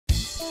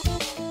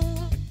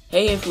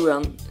Hey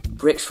everyone,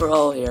 Bricks for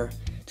All here.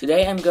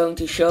 Today I'm going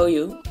to show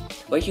you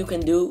what you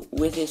can do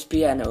with this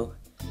piano.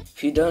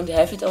 If you don't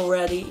have it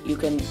already, you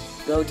can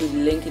go to the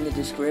link in the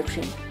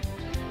description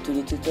to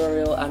the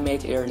tutorial I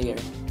made earlier.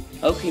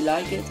 Hope you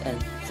like it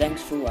and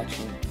thanks for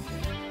watching.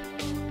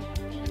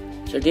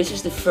 So this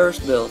is the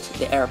first build,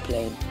 the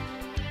airplane.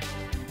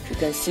 As you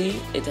can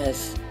see, it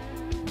has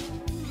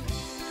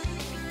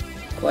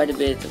quite a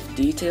bit of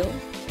detail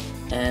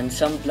and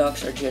some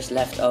blocks are just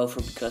left over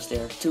because they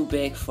are too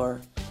big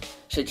for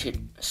such a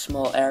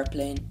small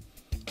airplane.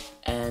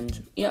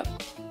 And yeah,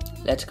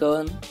 let's go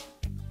on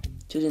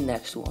to the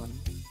next one.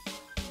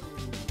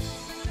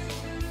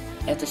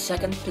 At the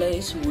second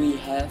place we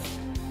have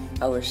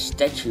our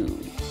statue.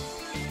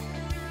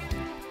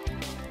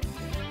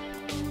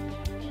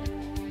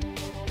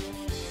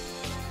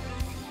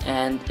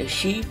 And a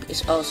sheep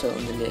is also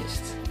on the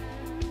list.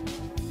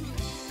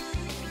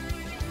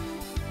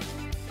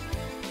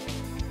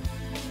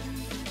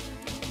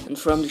 And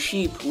from the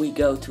sheep we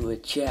go to a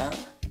chair.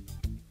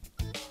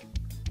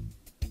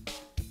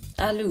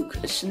 Ah look,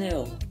 a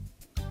snail.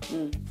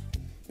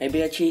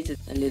 Maybe I cheated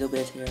a little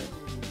bit here.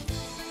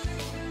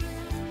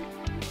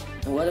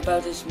 And what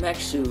about this mech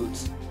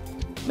suit?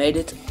 Made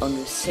it on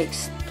the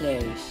 6th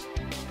place.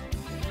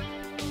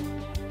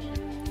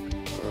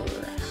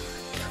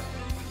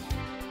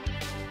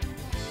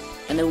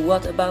 And then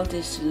what about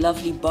this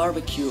lovely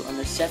barbecue on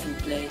the 7th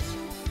place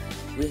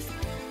with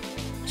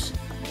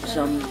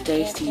some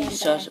tasty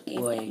sausage?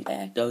 Wait,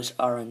 those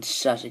aren't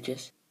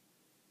sausages.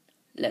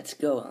 Let's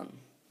go on.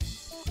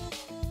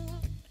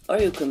 Or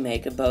you can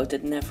make a boat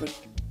that never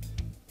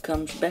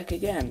comes back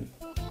again.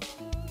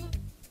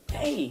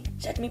 Hey,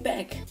 set me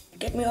back.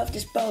 Get me off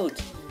this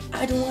boat.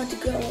 I don't want to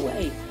go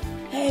away.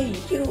 Hey,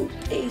 you,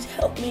 please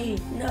help me.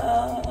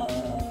 No.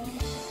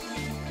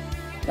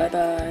 Bye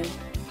bye.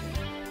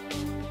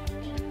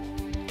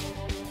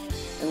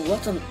 And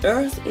what on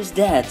earth is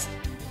that?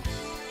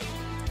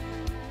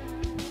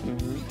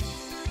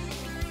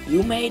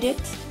 You made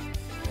it?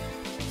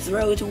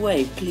 Throw it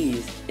away,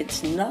 please.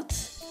 It's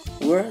not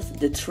worth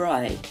the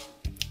try.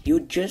 You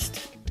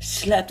just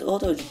slapped all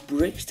those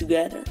bricks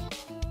together.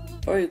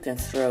 Or you can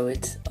throw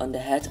it on the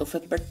head of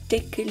a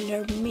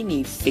particular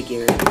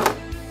minifigure.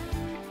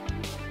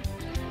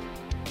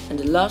 And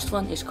the last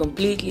one is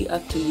completely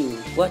up to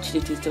you. Watch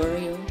the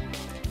tutorial,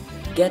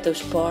 get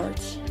those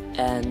parts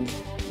and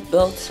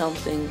build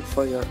something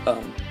for your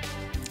own.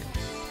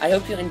 I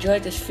hope you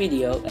enjoyed this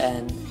video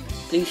and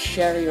please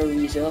share your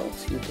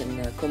results. You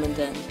can comment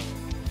them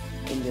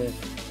in the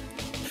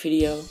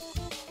video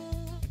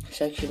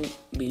section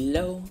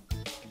below.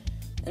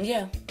 And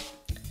yeah,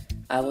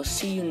 I will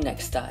see you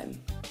next time.